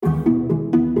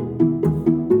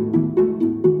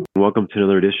to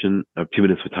another edition of 2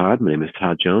 Minutes with Todd. My name is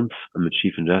Todd Jones. I'm the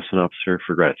Chief Investment Officer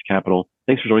for Gratis Capital.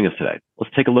 Thanks for joining us today.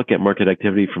 Let's take a look at market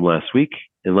activity from last week.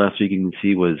 And last week, you can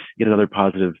see was yet another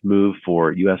positive move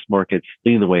for U.S. markets,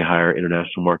 leading the way higher,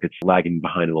 international markets lagging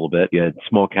behind a little bit. You had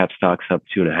small cap stocks up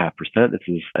 2.5%. This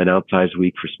is an outsized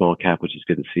week for small cap, which is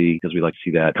good to see because we like to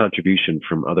see that contribution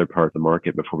from other parts of the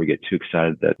market before we get too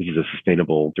excited that this is a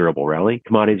sustainable, durable rally.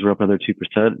 Commodities were up another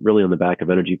 2%, really on the back of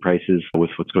energy prices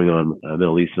with what's going on in the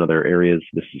Middle East and other areas.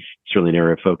 This is certainly an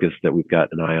area of focus that we've got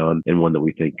an eye on and one that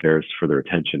we think bears further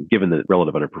attention, given the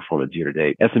relative underperformance year to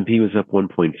date. S&P was up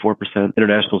 1.4%.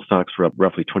 International stocks were up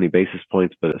roughly 20 basis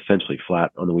points, but essentially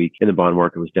flat on the week. And the bond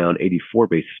market was down 84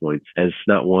 basis points as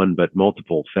not one, but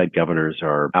multiple Fed governors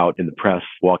are out in the press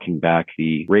walking back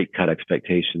the rate cut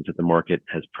expectations that the market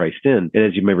has priced in. And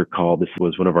as you may recall, this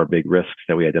was one of our big risks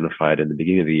that we identified in the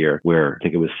beginning of the year, where I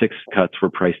think it was 6 cuts were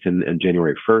priced in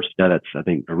January 1st. Now that's, I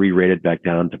think, re-rated back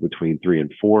down to between 3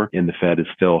 and 4. And the Fed is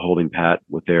still holding pat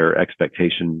with their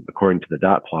expectation, according to the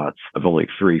dot plots, of only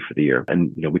 3 for the year.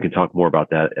 And, we can talk more about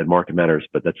that at Market Matters,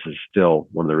 but that's still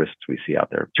one of the risks we see out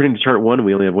there. Turning to chart 1,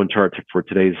 we only have one chart for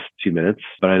today's 2 minutes,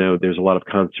 but I know there's a lot of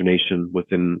consternation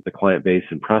within the client base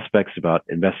and prospects about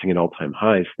investing in all-time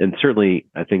highs. And certainly,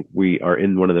 I think we are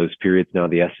in one of those periods now.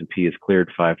 The S&P has cleared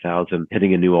 5,000,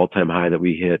 hitting a new all-time high that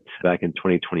we hit back in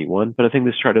 2021. But I think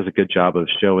this chart does a good job of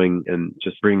showing and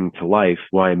just bringing to life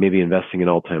why maybe investing in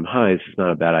all-time highs is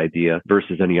not a bad idea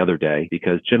versus any other day.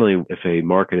 Because generally, if a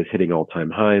market is hitting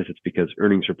all-time highs, it's because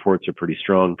earnings reports are pretty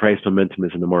strong. Price momentum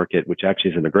is in the market, which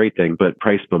actually isn't a great thing, but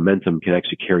price momentum can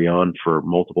actually carry on for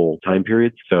multiple time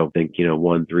periods. So think,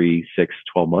 1, 3, 6,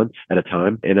 12 months at a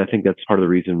time. And I think that's part of the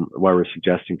reason why we're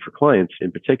suggesting for clients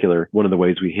in particular, one of the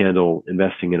ways we handle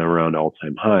investing in around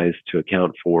all-time highs to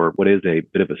account for what is a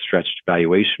bit of a stretched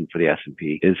valuation for the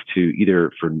S&P is to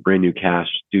either for brand new cash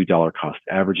do dollar cost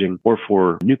averaging, or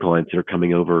for new clients that are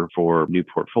coming over for new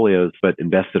portfolios but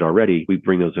invested already, we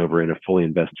bring those over in a fully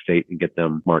invested state and get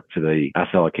them marked to the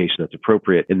asset allocation that's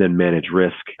appropriate, and then manage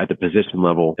risk at the position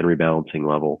level and rebalancing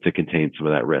level to contain some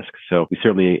of that risk. So we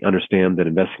certainly understand that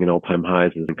investing in all-time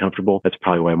highs is uncomfortable. That's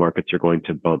probably why markets are going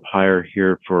to bump higher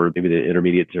here for maybe the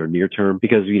intermediate or near term,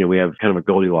 because we have kind of a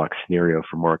Goldilocks scenario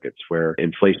for markets where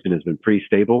inflation has been pretty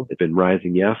stable. It's been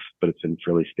rising, yes, but it's been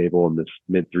fairly stable in this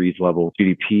mid-threes level.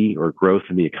 GDP or growth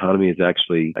in the economy is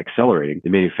actually accelerating. The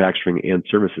manufacturing and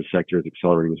services sector is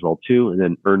accelerating as well too, and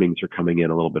then earnings are coming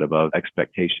in a little bit above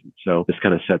expectations. So this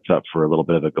kind of sets up for a little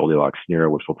bit of a Goldilocks scenario,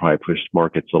 which will probably push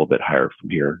markets a little bit higher from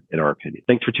here, in our opinion.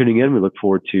 Thanks for tuning in. We look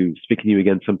forward to speaking to you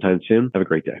again sometime soon. Have a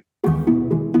great day.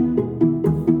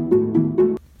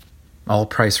 All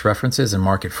price references and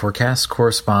market forecasts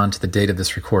correspond to the date of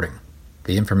this recording.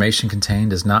 The information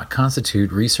contained does not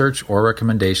constitute research or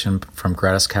recommendation from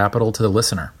Gratis Capital to the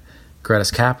listener.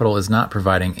 Gratis Capital is not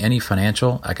providing any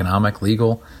financial, economic,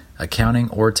 legal, accounting,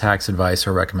 or tax advice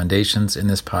or recommendations in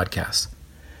this podcast.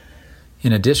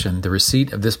 In addition, the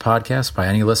receipt of this podcast by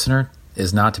any listener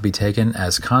is not to be taken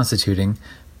as constituting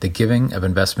the giving of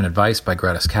investment advice by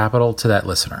Gratis Capital to that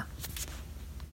listener.